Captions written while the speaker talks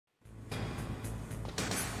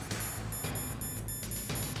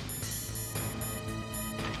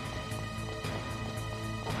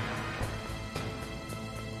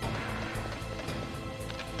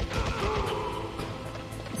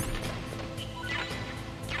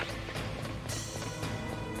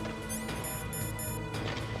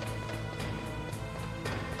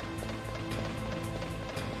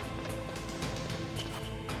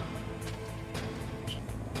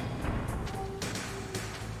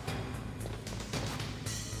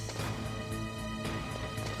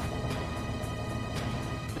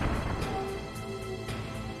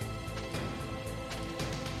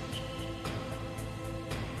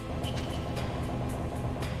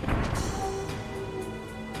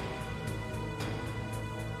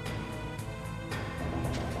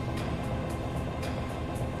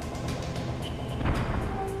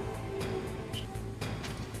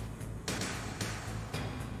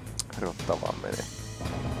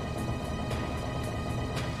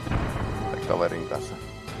kaverin kanssa.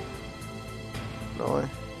 Noin.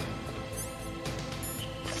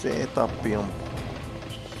 Setappi on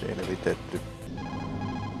selvitetty.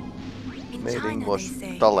 Meidän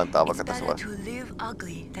voisi tallentaa vaikka tässä vaiheessa.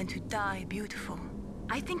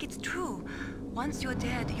 I think it's true. Once you're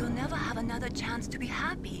dead, you'll never have another chance to be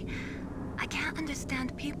happy. I can't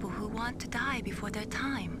understand people who want to die before their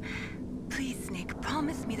time. Please, Nick,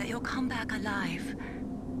 promise me that you'll come back alive.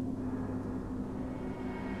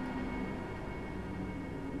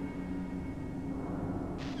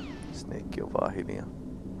 Snake on vaan hiljaa.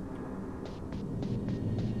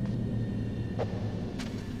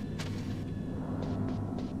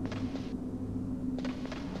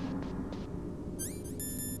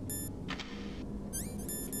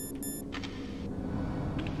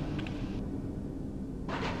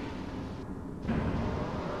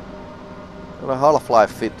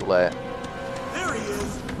 Half-Life tulee.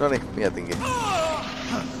 Noniin, mietinkin.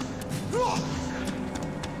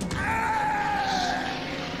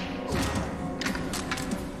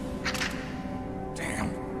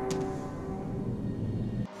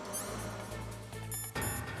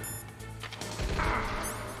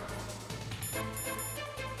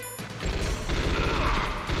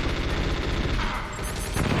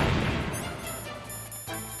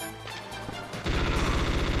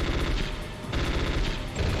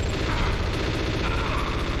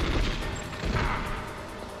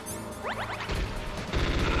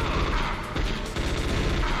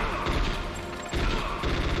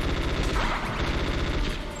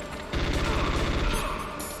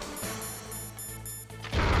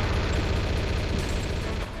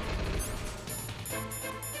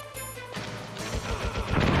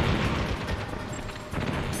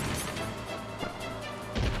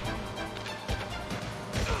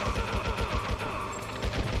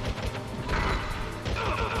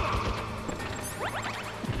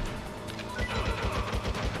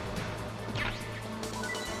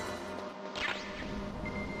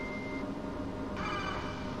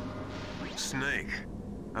 Snake,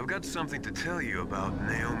 I've got something to tell you about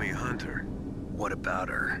Naomi Hunter. What about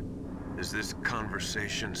her? Is this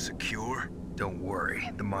conversation secure? Don't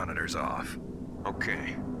worry, the monitor's off.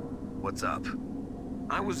 Okay. What's up?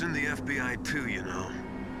 I was in the FBI too, you know.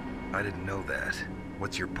 I didn't know that.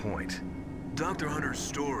 What's your point? Dr. Hunter's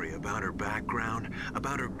story about her background,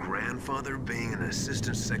 about her grandfather being an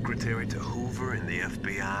assistant secretary to Hoover in the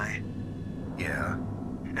FBI. Yeah?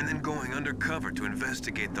 And then going undercover to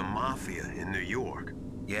investigate the Mafia in New York.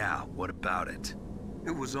 Yeah, what about it?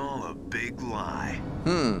 It was all a big lie.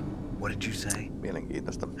 What did you say?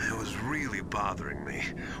 Mielenkiintoista. It was really bothering me.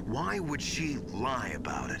 Why would she lie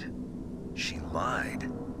about it? She lied?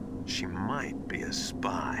 She might be a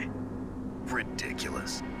spy.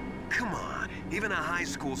 Ridiculous. Come on, even a high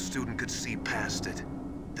school student could see past it.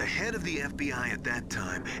 The head of the FBI at that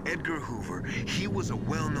time, Edgar Hoover, he was a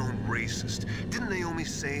well-known racist. Didn't Naomi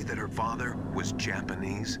say that her father was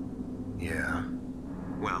Japanese? Yeah.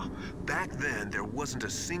 Well, back then there wasn't a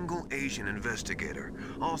single Asian investigator.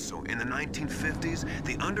 Also, in the 1950s,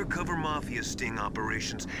 the undercover mafia sting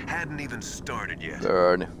operations hadn't even started yet.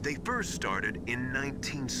 Burn. They first started in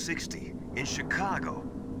 1960, in Chicago,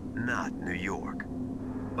 not New York.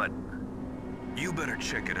 But you better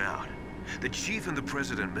check it out. The chief and the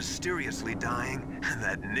president mysteriously dying,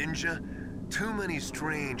 that ninja, too many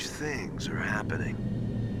strange things are happening.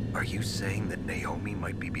 Are you saying that Naomi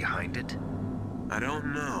might be behind it? I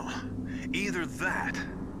don't know. Either that,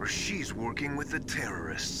 or she's working with the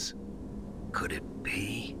terrorists. Could it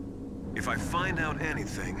be? If I find out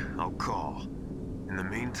anything, I'll call. In the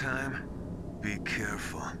meantime, be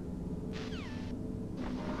careful.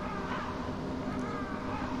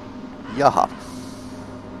 Jaha.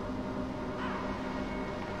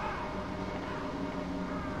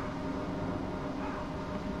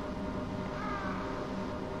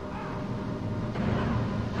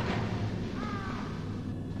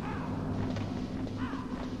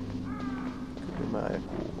 Kylmää ja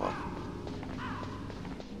kuumaa.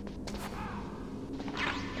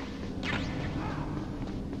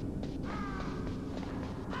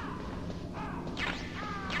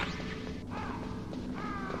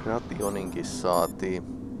 Rationinkin saatiin.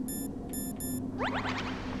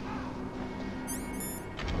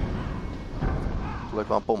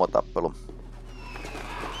 Tuleekohan pomotappelu?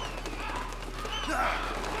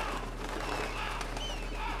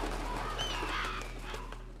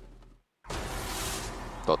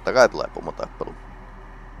 Totta kai tulee pomotappelu.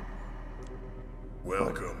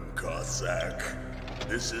 Welcome, Cossack.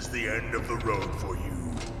 This is the end of the road for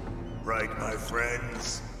you. Right, my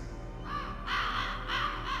friends?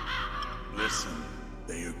 Listen,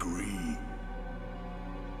 they agree.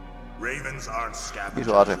 Ravens aren't Iso scavengers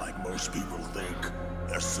ase. like most people think.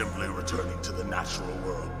 They're simply returning to the natural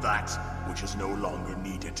world, that which is no longer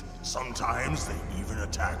needed. Sometimes they even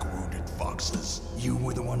attack wounded foxes. You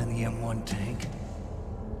were the one in the M1 tank?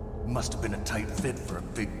 Must have been a tight fit for a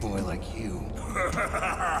big boy like you.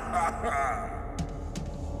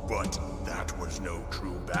 But that was no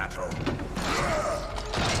true battle.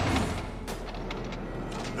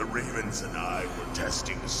 The Ravens and I were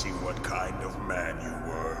testing to see what kind of man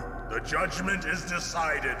you were. The judgment is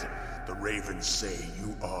decided. The Ravens say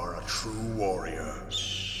you are a true warrior.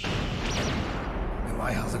 Am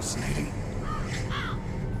I hallucinating?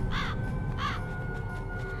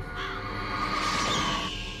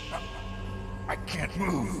 I can't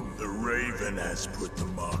move. The Raven has put the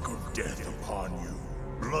mark of death upon you.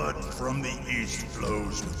 Blood from the east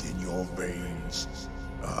flows within your veins.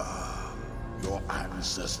 Ah, your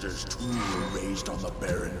ancestors too were raised on the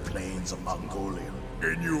barren plains of Mongolia.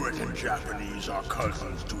 Inuit and Japanese are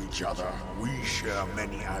cousins to each other. We share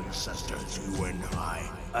many ancestors, you and I.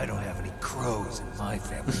 I don't have any crows in my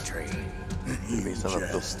family tree. You Niin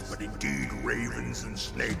sanottu. jest, but indeed ravens and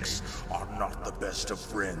snakes are not the best of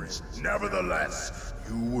friends. Nevertheless,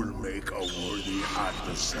 you will make a worthy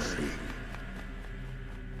adversary.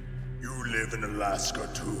 You live in Alaska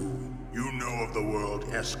too. You know of the World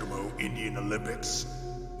Eskimo Indian Olympics?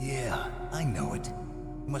 Yeah, I know it.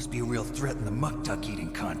 Must be a real threat in the muck-duck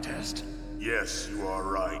eating contest. Yes, you are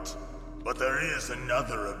right. But there is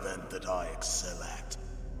another event that I excel at.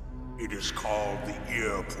 It is called the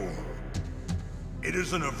ear pull. It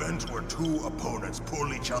is an event where two opponents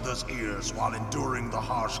pull each other's ears while enduring the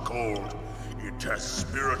harsh cold. It tests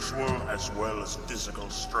spiritual as well as physical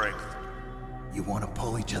strength. You want to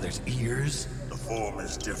pull each other's ears? The form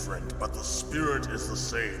is different, but the spirit is the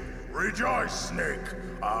same. Rejoice, Snake!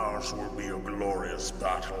 Ours will be a glorious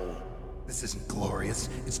battle. This isn't glorious.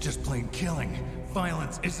 It's just plain killing.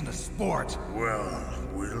 Violence isn't a sport. Well,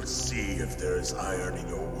 we'll see if there's iron in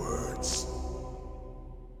your words.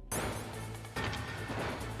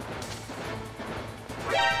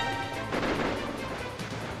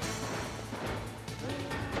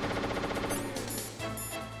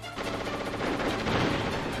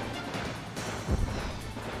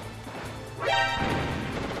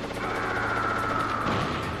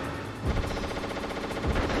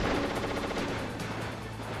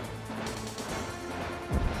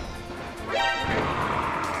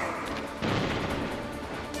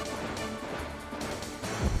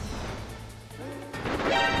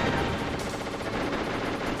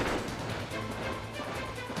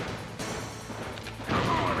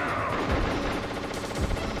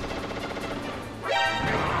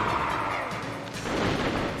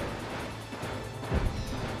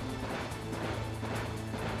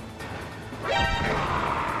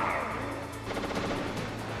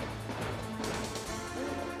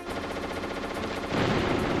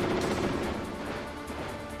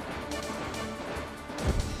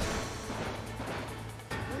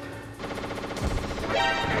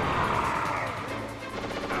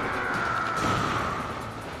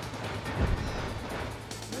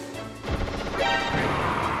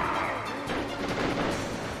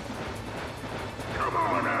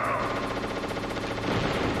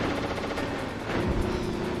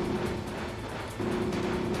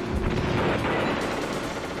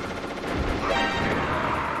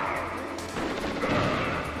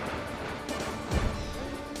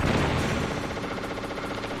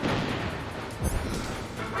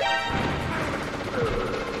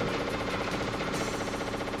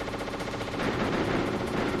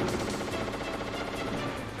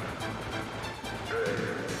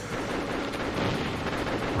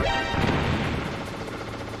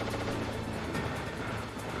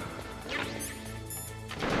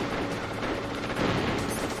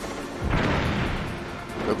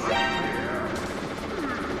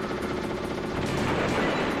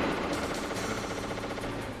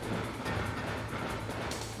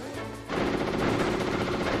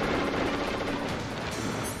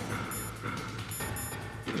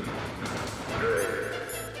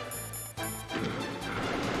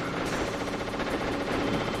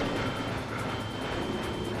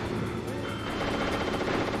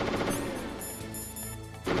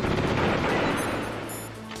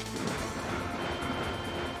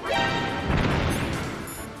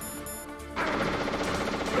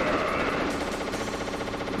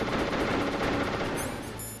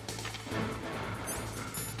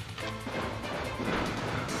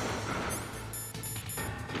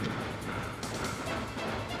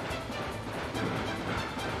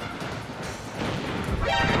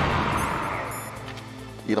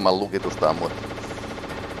 Ilman lukitusta ammut.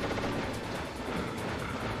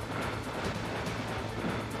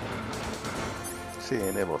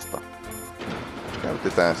 C4.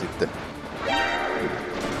 Käytetään sitten.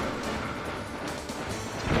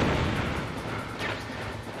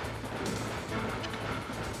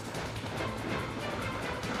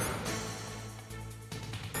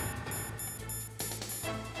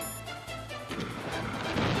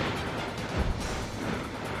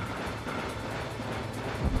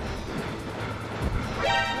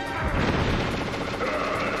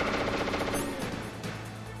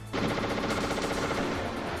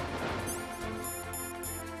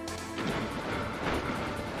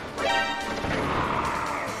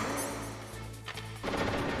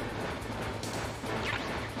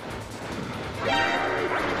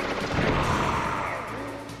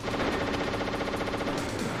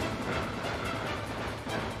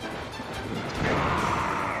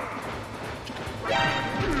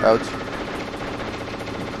 Ouch.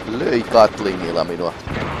 Löi Gatlingilla minua.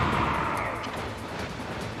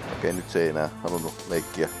 Okei, nyt se ei enää halunnut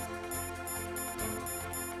leikkiä.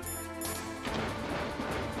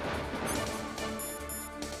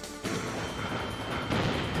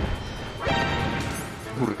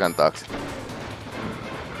 Nurkan taakse.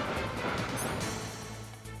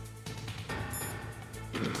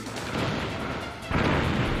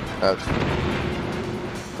 Ouch.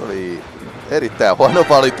 Oli erittäin huono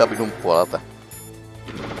valinta minun puolelta.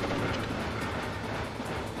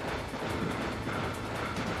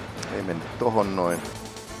 Ei mennyt tohon noin.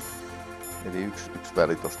 Eli yksi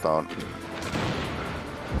väli tosta on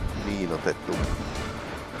miinotettu.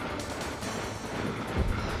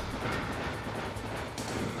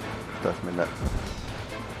 Taisi mennä.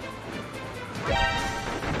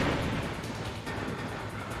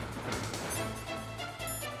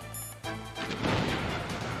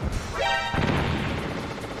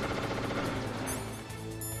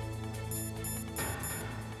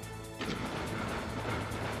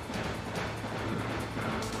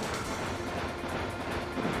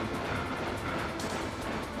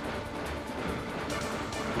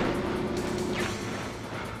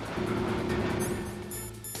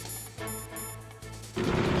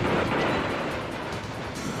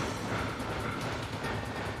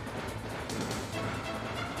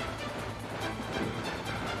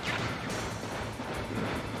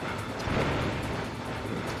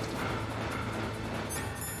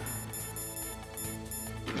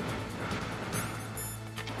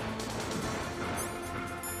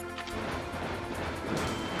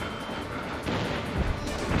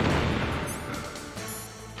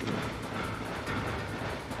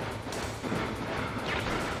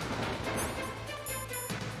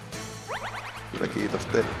 Kiitos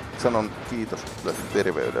sanon kiitos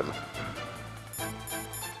terveydellä.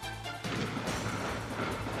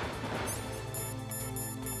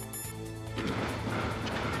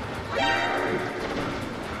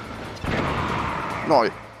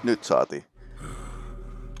 Noin, nyt saatiin.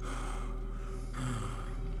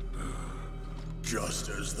 Just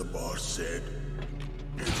as the boss said,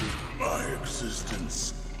 it is my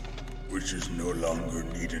existence which is no longer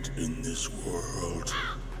needed in this world.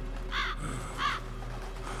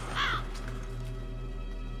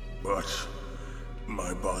 But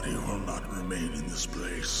my body will not remain in this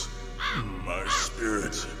place. My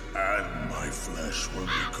spirit and my flesh will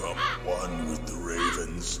become one with the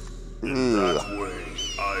ravens. In that way,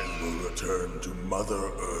 I will return to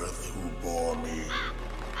Mother Earth who bore me.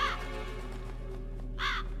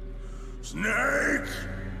 Snake!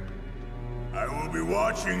 I will be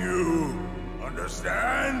watching you.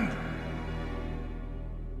 Understand?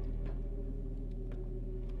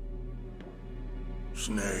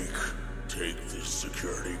 Snake, take this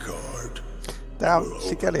security card. Tää on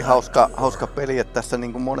sikäli hauska peli, että tässä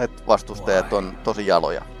niinku monet vastustajat on tosi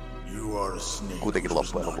jaloja. Kuitenkin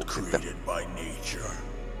loppujen lopuksi sitten.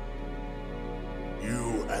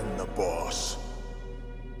 You and the boss.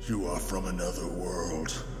 You are from another world.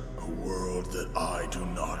 A world that I do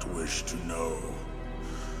not wish to know.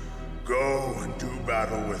 Go and do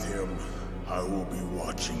battle with him. I will be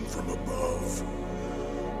watching from above.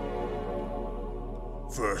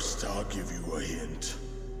 First, I'll give you a hint.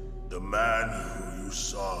 The man who you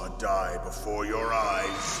saw die before your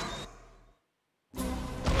eyes.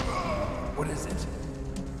 What is it?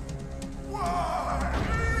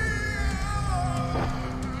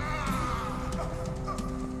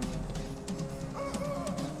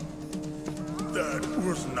 That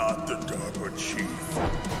was not the DARPA chief.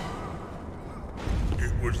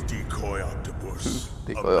 It was Decoy Octopus.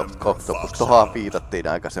 Decoy Octopus. Tohaan viitattiin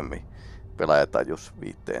aikaisemmin. Pelaajatajus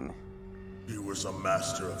viitteen. He was a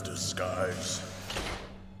master of disguise.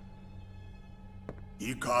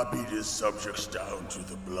 He copied his subjects down to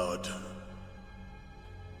the blood.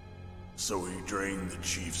 So he drained the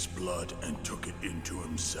chief's blood and took it into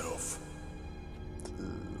himself.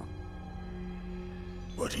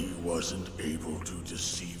 But he wasn't able to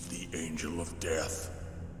deceive the Angel of Death.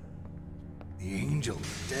 The Angel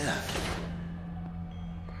of Death?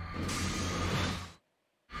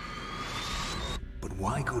 But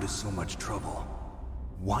why go to so much trouble?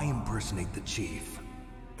 Why impersonate the chief?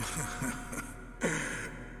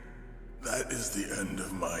 That is the end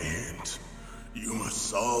of my hint. You must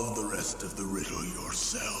solve the rest of the riddle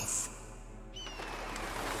yourself.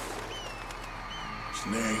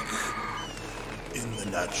 Snake, in the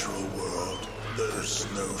natural world, there's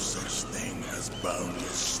no such thing as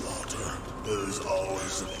boundless slaughter. There's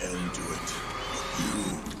always an end to it. But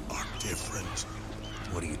you are different.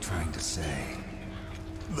 What are you trying to say?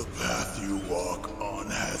 The path you walk on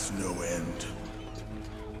has no end.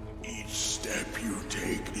 Each step you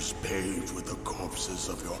take is paved with the corpses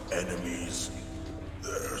of your enemies.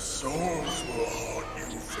 Their souls will haunt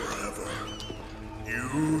you forever.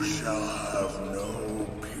 You shall have no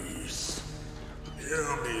peace.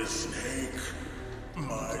 Hear me, Snake.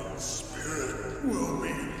 My spirit will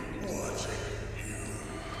be watching you.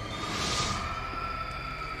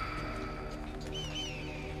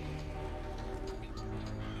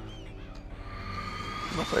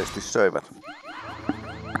 Nopeasti söivät.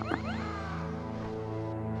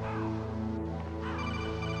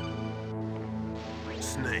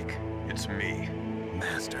 Snake, it's me.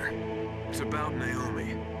 Master. It's about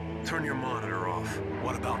Naomi. Turn your monitor off.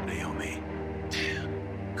 What about Naomi?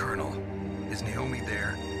 Colonel, is Naomi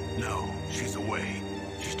there? No, she's away.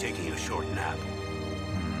 She's taking a short nap.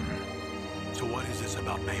 So what is this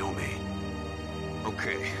about Naomi?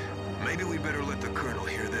 Okay, maybe we better let the Colonel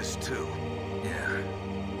hear this too. Yeah.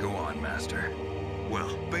 Go on, Master.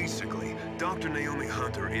 Well, basically, Dr. Naomi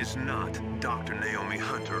Hunter is not Dr. Naomi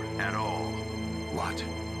Hunter at all. What?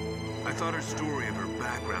 I thought her story of her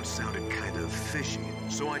background sounded kind of fishy,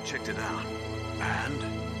 so I checked it out. And?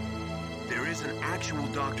 There is an actual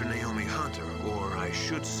Dr. Naomi Hunter, or I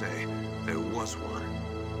should say, there was one.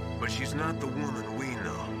 But she's not the woman we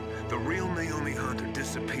know. The real Naomi Hunter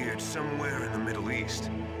disappeared somewhere in the Middle East.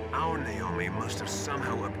 Our Naomi must have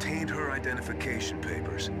somehow obtained her identification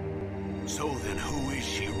papers. So then who is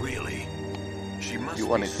she really? She must You be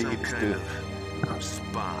want to some see kind of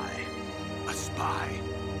spy. A spy?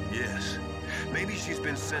 Yes. Maybe she's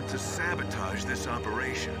been sent to sabotage this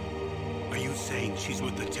operation. Are you saying she's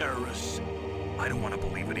with the terrorists? I don't want to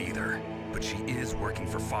believe it either, but she is working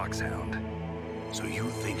for Foxhound. So you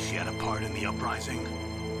think she had a part in the uprising?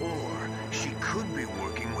 Or she could be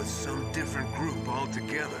working with some different group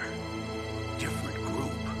altogether. Different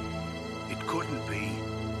group? It couldn't be.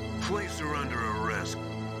 Place her under arrest.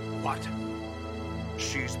 What?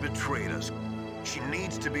 She's betrayed us. She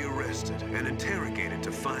needs to be arrested and interrogated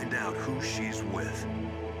to find out who she's with.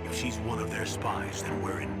 If she's one of their spies, then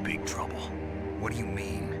we're in big trouble. What do you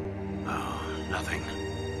mean? Oh, nothing.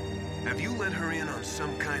 Have you let her in on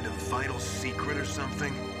some kind of vital secret or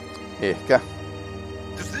something? Ehkä.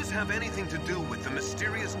 Does this have anything to do with the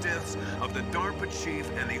mysterious deaths of the DARPA chief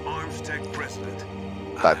and the Arms Tech president?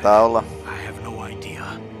 Taitaa olla. I have no idea.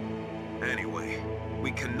 Anyway,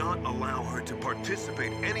 we cannot allow her to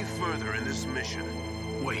participate any further in this mission.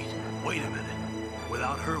 Wait a minute.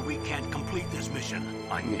 Without her, we can't complete this mission.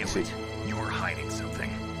 I knew See. it. You were hiding something.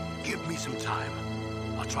 Give me some time.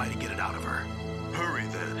 I'll try to get it out of her. Hurry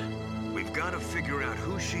then. We've got to figure out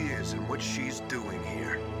who she is and what she's doing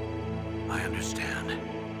here. I understand.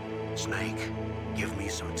 Snake, give me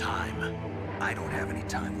some time. I don't have any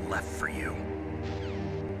time left for you.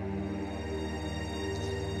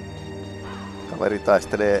 Kaveri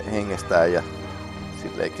taistelee hengestään ja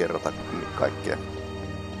sille ei kerrota kaikkea.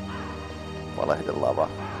 Valehdellaan vaan.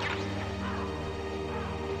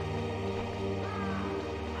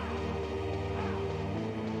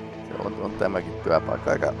 Se on tämäkin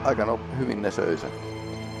työpaikka. Aika hyvin ne söi sen.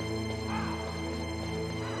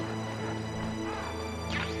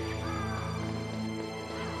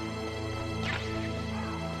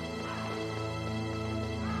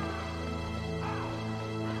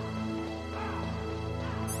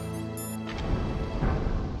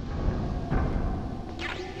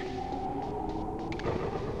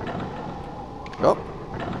 Joo.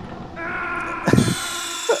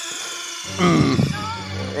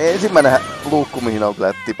 Ensimmäinen luukku, mihin on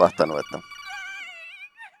kyllä tipahtanut, että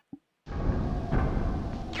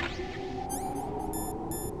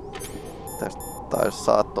tästä taisi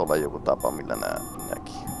saattoi olla joku tapa, millä nää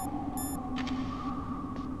näki.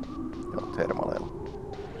 Joo, termaleilla.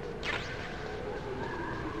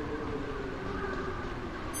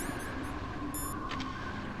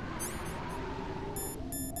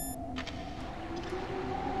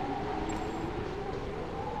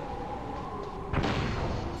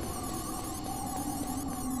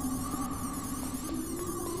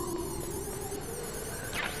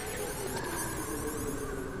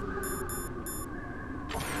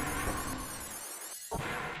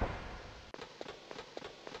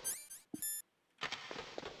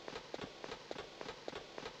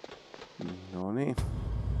 Noniin.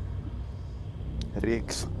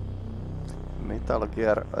 Rex. Metal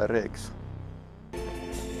Gear Rex.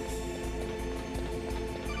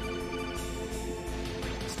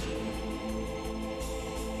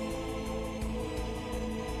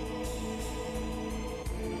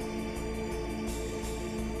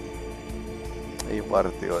 Ei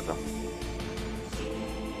vartioita.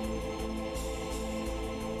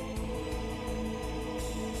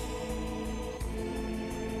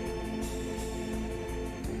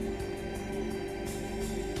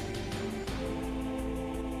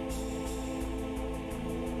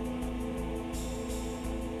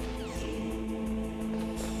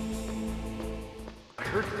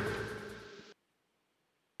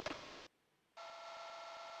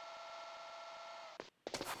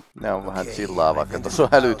 Nää on vähän chillaa, vaikka tuossa on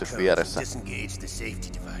hälytys vieressä.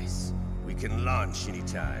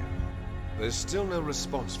 There's still no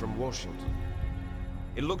response from Washington.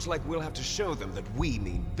 It looks like we'll have to show them that we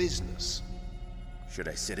mean business. Should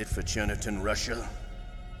I set it for Chernobyl, Russia?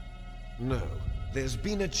 No. There's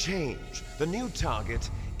been a change. The new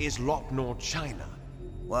target is Lopnor, China.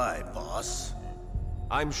 Why, boss?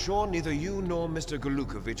 I'm sure neither you nor Mr.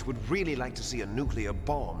 Golukovich would really like to see a nuclear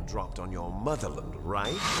bomb dropped on your motherland,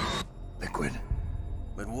 right? Liquid.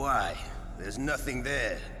 But why? There's nothing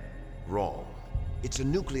there. Wrong. It's a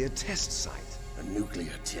nuclear test site. A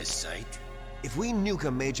nuclear test site? If we nuke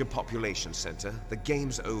a major population center, the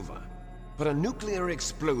game's over. But a nuclear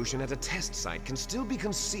explosion at a test site can still be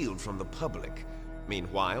concealed from the public.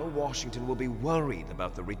 Meanwhile, Washington will be worried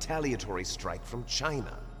about the retaliatory strike from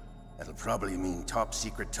China. That'll probably mean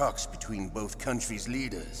top-secret talks between both countries'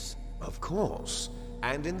 leaders. Of course.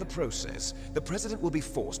 And in the process, the president will be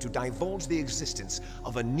forced to divulge the existence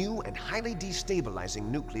of a new and highly destabilizing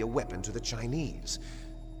nuclear weapon to the Chinese.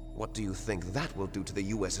 What do you think that will do to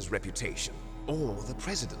the US's reputation? Or the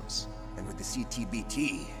president's? And with the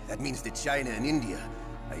CTBT, that means that China and India,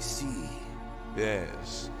 I see.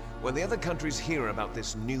 Yes. When the other countries hear about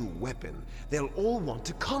this new weapon, they'll all want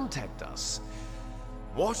to contact us.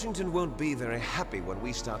 Washington won't be very happy when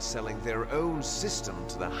we start selling their own system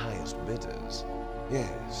to the highest bidders.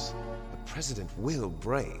 Yes, the president will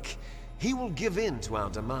break. He will give in to our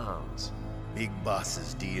demands. Big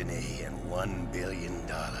boss's DNA and $1 billion.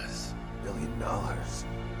 $1 billion?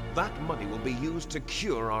 That money will be used to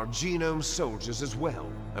cure our genome soldiers as well.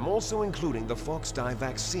 I'm also including the Fox-Die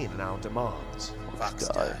vaccine in our demands.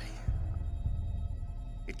 Fox-Die?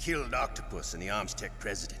 It killed Octopus and the Armstech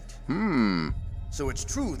president. So it's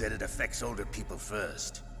true that it affects older people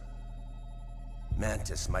first.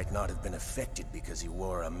 Mantis might not have been affected because he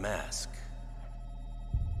wore a mask.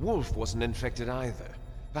 Wolf wasn't infected either.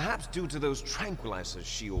 Perhaps due to those tranquilizers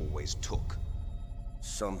she always took.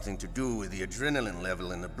 Something to do with the adrenaline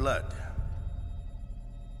level in the blood.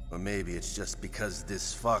 Or maybe it's just because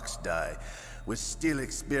this Fox-Die was still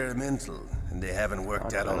experimental and they haven't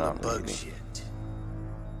worked out all the bugs yet.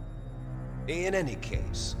 In any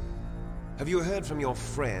case, have you heard from your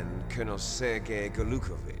friend, Colonel Sergei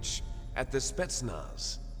Golukovich, at the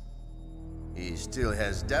Spetsnaz? He still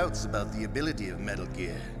has doubts about the ability of Metal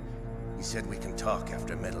Gear. He said we can talk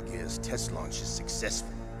after Metal Gear's test launch is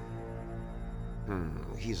successful.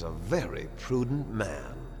 He's a very prudent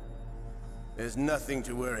man. There's nothing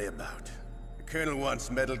to worry about. The Colonel wants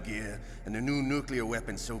Metal Gear and a new nuclear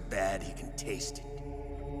weapon so bad he can taste it.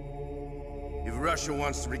 If Russia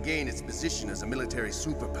wants to regain its position as a military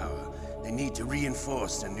superpower, they need to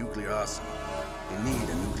reinforce their nuclear arsenal. They need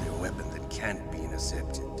a nuclear weapon that can't be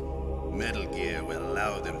intercepted. Metal Gear will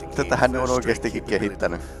allow them to gain first-rate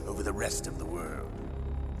capability over the rest of the world.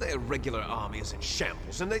 Their regular army is in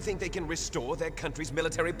shambles, and they think they can restore their country's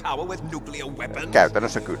military power with nuclear weapons.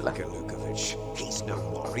 Käytännössä kyllä. Golukovich, he's no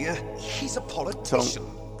warrior. He's a politician.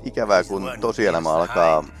 Ikävää, kun tosielämä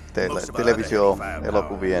alkaa televisio,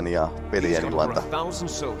 elokuvien ja pelien ilanta.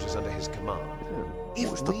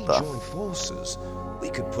 Muistuttaa. We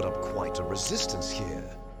could put up quite a resistance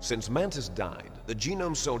here. Since Mantis died, the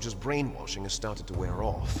genome soldiers' brainwashing has started to wear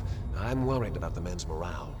off. I'm worried about the men's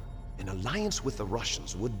morale. An alliance with the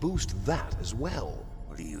Russians would boost that as well.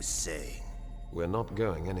 What are you saying? We're not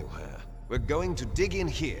going anywhere. We're going to dig in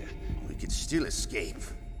here. We could still escape.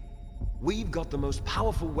 We've got the most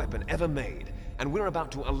powerful weapon ever made, and we're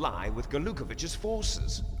about to ally with Golukovich's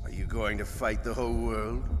forces. Are you going to fight the whole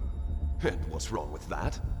world? And what's wrong with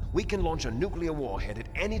that? We can launch a nuclear warhead at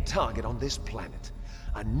any target on this planet.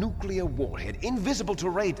 A nuclear warhead invisible to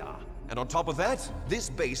radar. And on top of that, this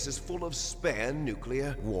base is full of spare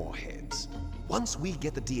nuclear warheads. Once we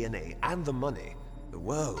get the DNA and the money, the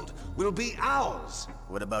world will be ours!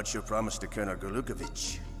 What about your promise to Colonel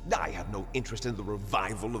Golukovich? I have no interest in the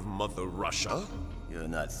revival of Mother Russia. You're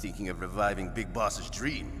not thinking of reviving Big Boss's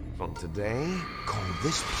dream. From today, call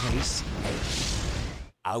this place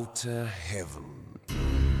Outer Heaven.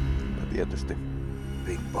 Tietysti.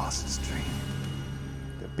 Big Boss's dream.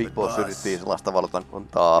 Big Boss yritti sellaista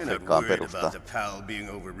valtakuntaa Afrikkaan perustaa. About the PAL being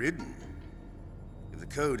overridden. If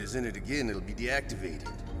the code is in it again, it'll be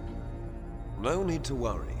deactivated. No need to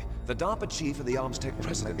worry. The DARPA chief and the Arms Tech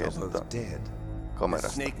president are both dead.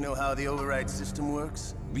 Does Snake know how the override system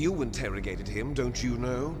works? You interrogated him, don't you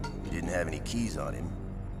know? He didn't have any keys on him.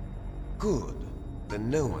 Good.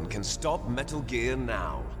 Then no one can stop Metal Gear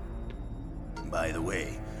now. By the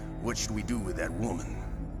way, what should we do with that woman?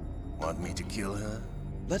 Want me to kill her?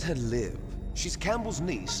 Let her live. She's Campbell's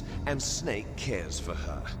niece, and Snake cares for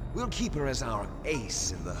her. We'll keep her as our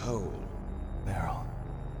ace in the hole. Meryl,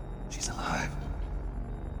 she's alive.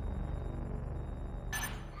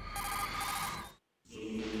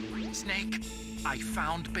 Snake, I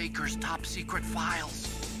found Baker's top-secret files.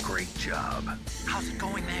 Great job. How's it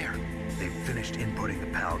going there? They've finished inputting the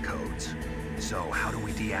PAL codes. So how do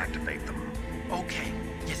we deactivate them? Okay,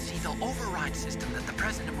 you see the override system that the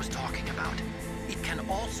President was talking about? It can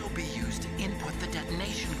also be used to input the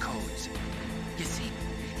detonation codes. You see,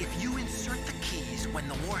 if you insert the keys when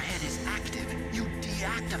the warhead is active, you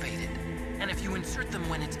deactivate it. And if you insert them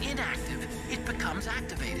when it's inactive, it becomes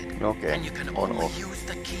activated. Okay. And you can only use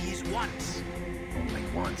the keys once. Only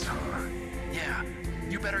once, huh? Yeah.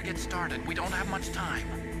 You better get started. We don't have much time.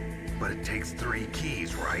 But it takes 3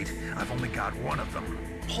 keys, right? I've only got 1 of them.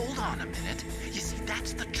 Hold on a minute. You see,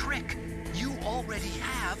 that's the trick. You already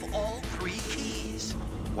have all 3 keys.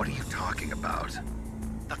 What are you talking about?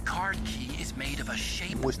 The card key is made of a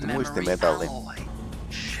shape memory Muistimetalli. alloy.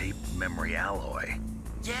 Shape memory alloy?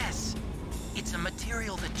 Yes. It's a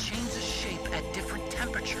material that changes shape at different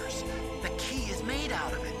temperatures. The key is made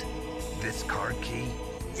out of it. This card key?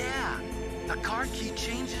 Yeah. The card key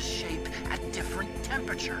changes shape at different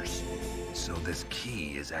temperatures. So this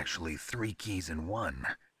key is actually 3 keys in 1.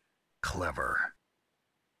 Clever.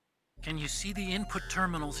 Can you see the input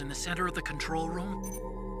terminals in the center of the control room?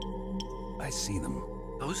 I see them.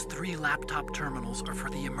 Those 3 laptop terminals are for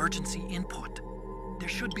the emergency input. There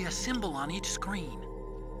should be a symbol on each screen.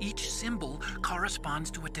 Each symbol corresponds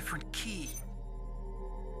to a different key.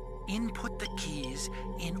 Input the keys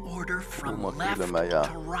in order from left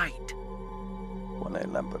to right.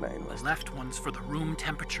 The left one's for the room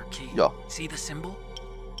temperature key. See the symbol?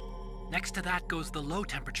 Next to that goes the low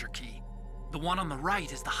temperature key. The one on the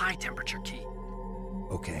right is the high temperature key.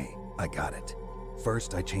 Okay, I got it.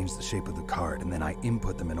 First, I change the shape of the card, and then I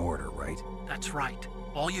input them in order, right? That's right.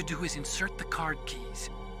 All you do is insert the card keys.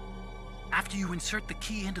 After you insert the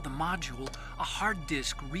key into the module, a hard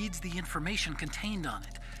disk reads the information contained on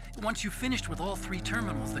it. Once you've finished with all 3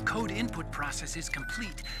 terminals, the code input process is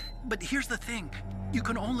complete. But here's the thing. You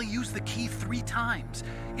can only use the key 3 times.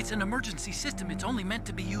 It's an emergency system. It's only meant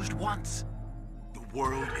to be used once. The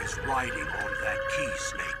world is riding on that key,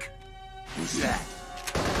 Snake. Who's that?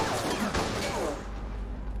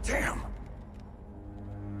 Damn!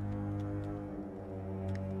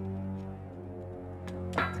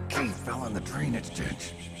 The key fell in the drainage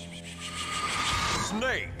ditch.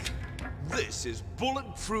 Snake! This is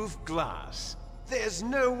bulletproof glass. There's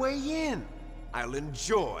no way in. I'll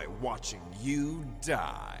enjoy watching you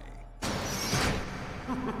die.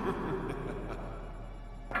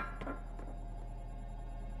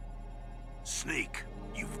 Snake,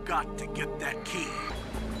 you've got to get that key.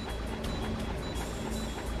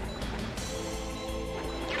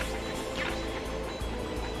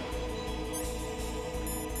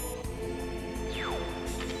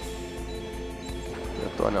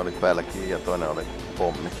 Toinen oli päällä kiinni ja toinen oli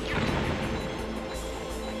pommi.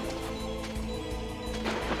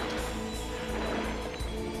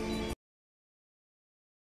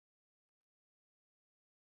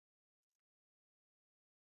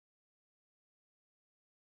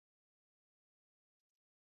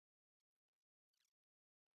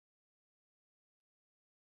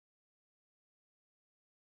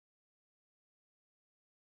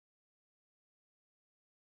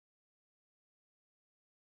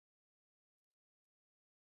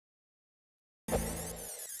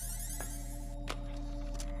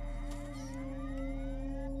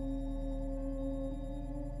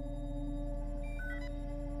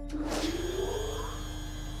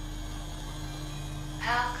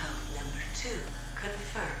 PAL code number 2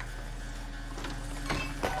 confirmed.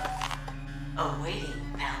 Awaiting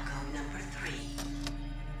PAL code number 3.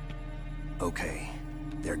 Okay,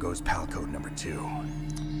 there goes PAL code number 2.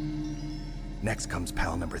 Next comes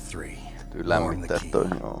PAL number 3. Lämmittää toi,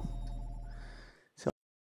 joo.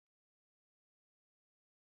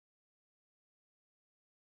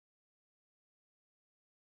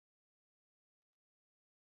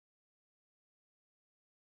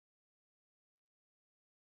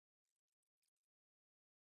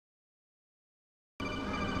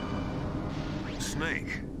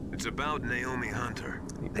 Snake, it's about Naomi Hunter.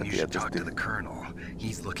 Then you should talk to the Colonel.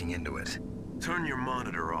 He's looking into it. Turn your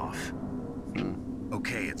monitor off.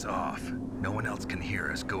 Okay, it's off. No one else can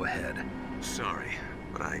hear us. Go ahead. Sorry,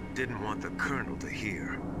 but I didn't want the Colonel to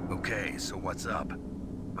hear. Okay, so what's up?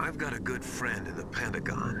 I've got a good friend in the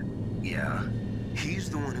Pentagon. Yeah?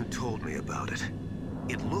 He's the one who told me about it.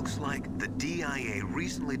 It looks like the DIA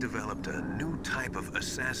recently developed a new type of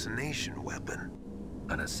assassination weapon.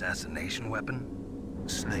 An assassination weapon?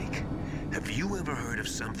 Snake, have you ever heard of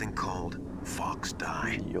something called fox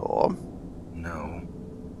dye? Joo. No.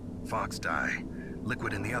 Fox dye.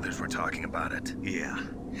 Liquid and the others were talking about it. Yeah.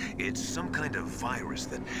 It's some kind of virus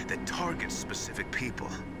that targets specific people.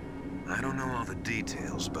 I don't know all the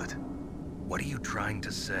details, but... What are you trying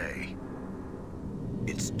to say?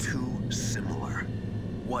 It's too similar.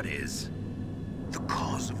 What is? The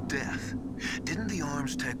cause of death. Didn't the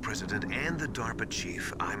Arms Tech president and the DARPA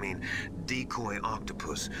chief, I mean, Decoy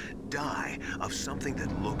Octopus, die of something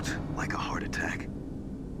that looked like a heart attack?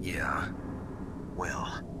 Yeah.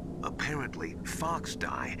 Well, apparently fox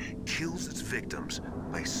dye kills its victims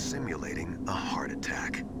by simulating a heart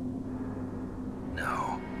attack.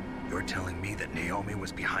 No. You're telling me that Naomi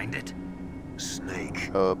was behind it?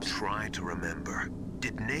 Snake, try to remember.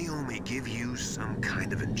 Did Naomi give you some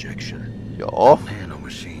kind of injection? Joo.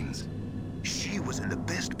 Nanomachines. She was in the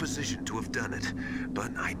best position to have done it, but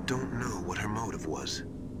I don't know what her motive was.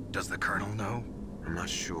 Does the Colonel know? I'm not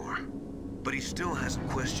sure. But he still hasn't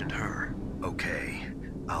questioned her. Okay,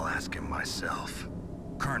 I'll ask him myself.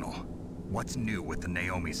 Colonel, what's new with the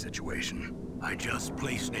Naomi situation? I just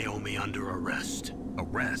placed Naomi under arrest.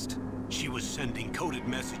 Arrest? She was sending coded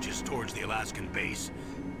messages towards the Alaskan base.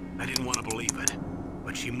 I didn't want to believe it,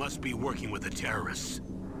 but she must be working with the terrorists.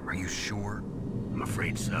 Are you sure? I'm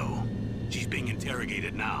afraid so. She's being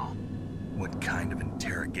interrogated now. What kind of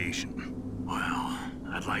interrogation? Well,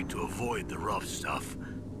 I'd like to avoid the rough stuff,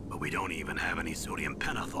 but we don't even have any sodium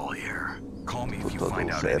pentothal here. Call me if you find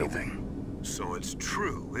out anything. So it's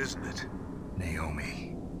true, isn't it?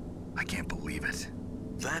 Naomi, I can't believe it.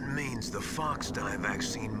 That means the fox dye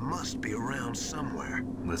vaccine must be around somewhere.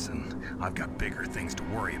 Listen, I've got bigger things to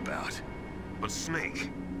worry about. But Snake,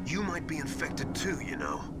 you might be infected too, you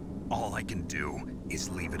know. All I can do is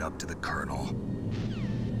leave it up to the Colonel.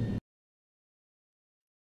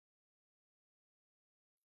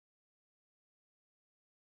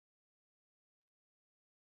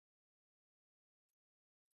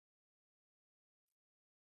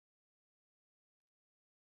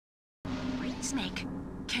 Snake,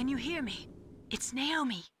 can you hear me? It's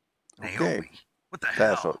Naomi. Naomi? What the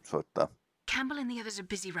hell? Soittaa. Campbell and the others are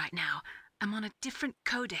busy right now. I'm on a different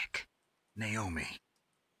codec. Naomi,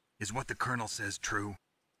 is what the Colonel says true?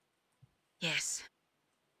 Yes,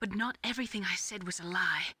 but not everything I said was a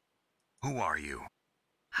lie. Who are you?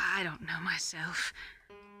 I don't know myself.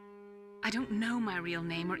 I don't know my real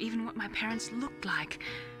name or even what my parents looked like.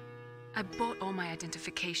 I bought all my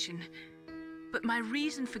identification, but my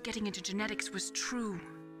reason for getting into genetics was true.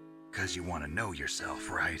 'Cause you want to know yourself,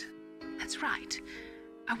 right? That's right.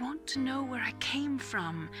 I want to know where I came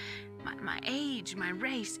from, my age, my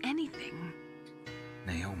race, anything.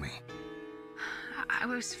 Naomi. I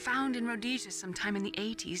was found in Rhodesia sometime in the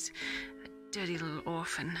 80s. A dirty little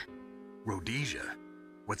orphan. Rhodesia?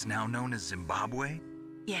 What's now known as Zimbabwe?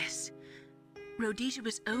 Yes. Rhodesia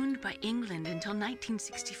was owned by England until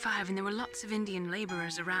 1965, and there were lots of Indian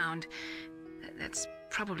laborers around. That's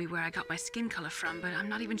probably where I got my skin color from, but I'm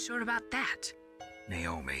not even sure about that.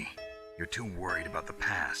 Naomi, you're too worried about the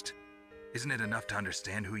past. Isn't it enough to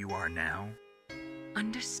understand who you are now?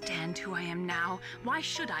 Understand who I am now? Why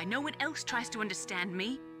should I? No one else tries to understand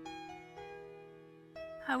me.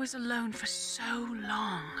 I was alone for so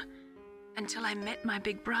long, until I met my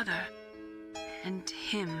big brother, and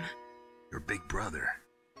him. Your big brother?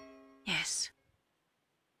 Yes.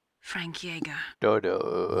 Frank Yeager.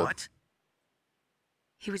 Dodo. What?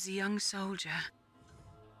 He was a young soldier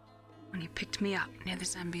when he picked me up near the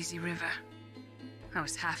Zambezi River. I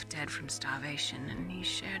was half dead from starvation, and he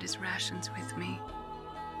shared his rations with me.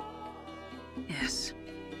 Yes,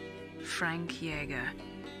 Frank Yeager.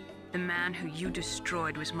 The man who you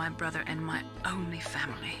destroyed was my brother and my only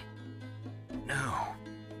family. No.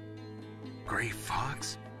 Gray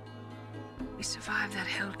Fox? We survived that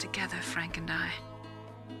hell together, Frank and I.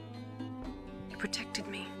 He protected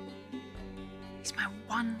me. He's my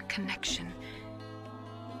one connection.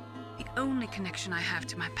 The only connection I have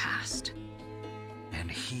to my past. And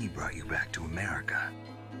he brought you back to America?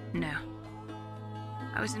 No.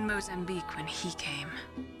 I was in Mozambique when he came.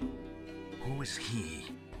 Who is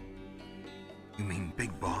he? You mean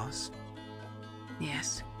Big Boss?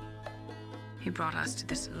 Yes. He brought us to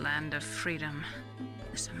this land of freedom,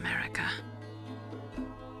 this America.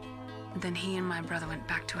 And then he and my brother went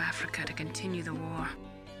back to Africa to continue the war.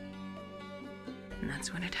 And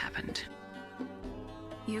that's when it happened.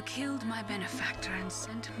 You killed my benefactor and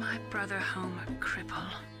sent my brother home a cripple.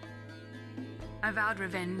 I vowed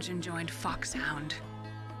revenge and joined Foxhound.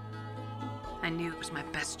 I knew it was my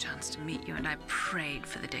best chance to meet you, and I prayed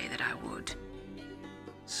for the day that I would.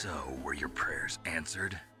 So, were your prayers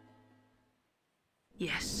answered?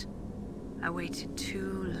 Yes. I waited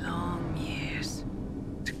 2 long years.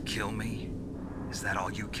 To kill me? Is that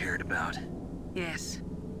all you cared about? Yes.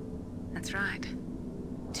 That's right.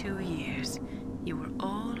 2 years. You were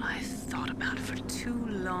all I thought about for 2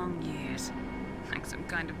 long years. Like some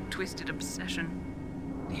kind of twisted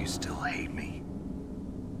obsession. Do you still hate me?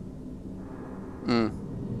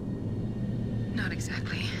 Not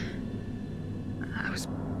exactly. I was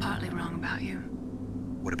partly wrong about you.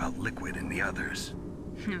 What about Liquid and the others?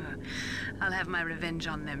 I'll have my revenge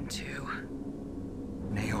on them too.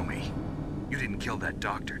 Naomi, you didn't kill that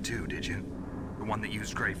doctor too, did you? The one that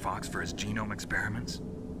used Grey Fox for his genome experiments?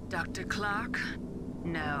 Dr. Clark?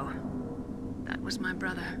 No. That was my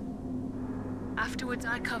brother. Afterwards,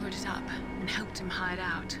 I covered it up and helped him hide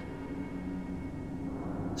out.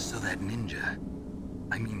 So that ninja,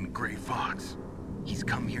 I mean Grey Fox, he's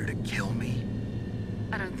come here to kill me?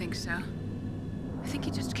 I don't think so. I think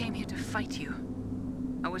he just came here to fight you.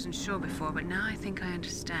 I wasn't sure before, but now I think I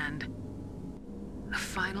understand. A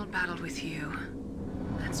final battle with you.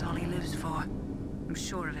 That's all he lives for. I'm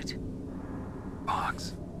sure of it.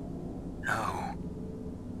 Fox? No.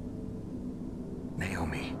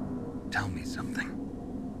 Naomi, tell me something.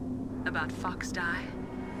 About Fox Die?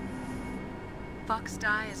 Fox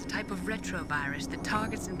Die is a type of retrovirus that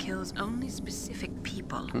targets and kills only specific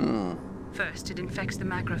people. First, it infects the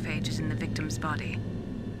macrophages in the victim's body.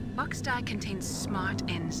 Fox Die contains smart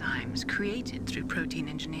enzymes created through protein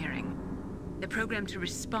engineering. They're programmed to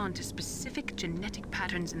respond to specific genetic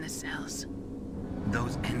patterns in the cells.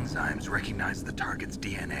 Those enzymes recognize the target's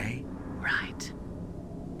DNA? Right.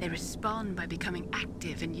 They respond by becoming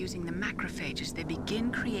active and using the macrophages. They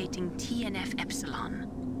begin creating TNF-epsilon.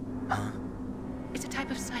 Huh? It's a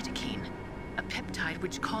type of cytokine, a peptide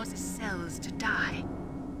which causes cells to die.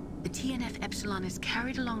 The TNF-epsilon is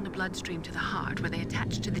carried along the bloodstream to the heart, where they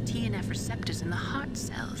attach to the TNF receptors in the heart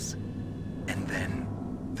cells. And then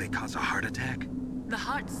they cause a heart attack? The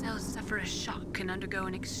heart cells suffer a shock and undergo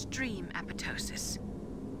an extreme apoptosis.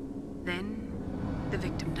 Then, the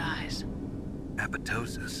victim dies.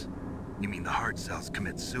 Apoptosis? You mean the heart cells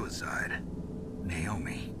commit suicide?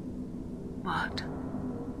 Naomi. What?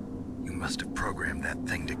 You must have programmed that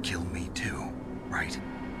thing to kill me too, right?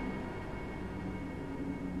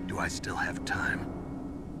 Do I still have time?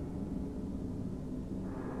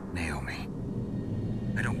 Naomi,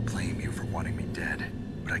 I don't blame you for wanting me dead,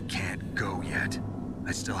 but I can't go yet.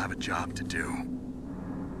 I still have a job to do.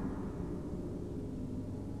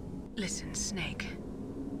 Listen, Snake.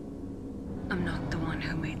 I'm not the one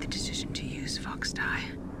who made the decision to use Fox Die.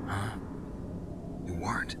 Huh? You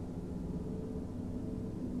weren't?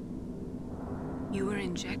 You were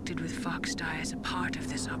injected with Fox Die as a part of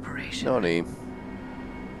this operation. No niin.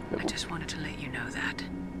 I just wanted to let you know that.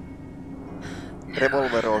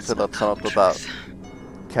 Revolver on sanot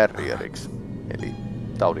carrieriksi, eli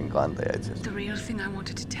taudin kantaja itse asiassa. The real thing I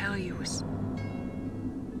wanted to tell you was...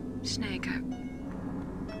 Snake,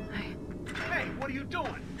 Hey, what are you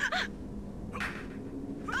doing?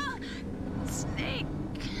 Snake!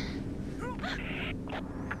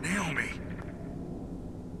 Naomi!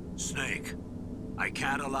 Snake, I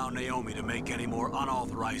can't allow Naomi to make any more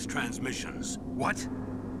unauthorized transmissions. What?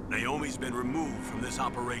 Naomi's been removed from this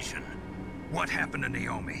operation. What happened to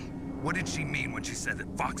Naomi? What did she mean when she said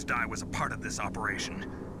that Fox Die was a part of this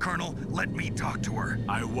operation? Colonel, let me talk to her.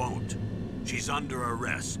 I won't. She's under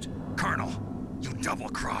arrest. Colonel, you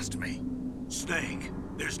double-crossed me. Snake,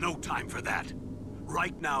 there's no time for that.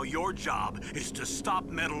 Right now, your job is to stop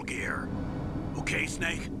Metal Gear. Okay,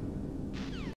 Snake?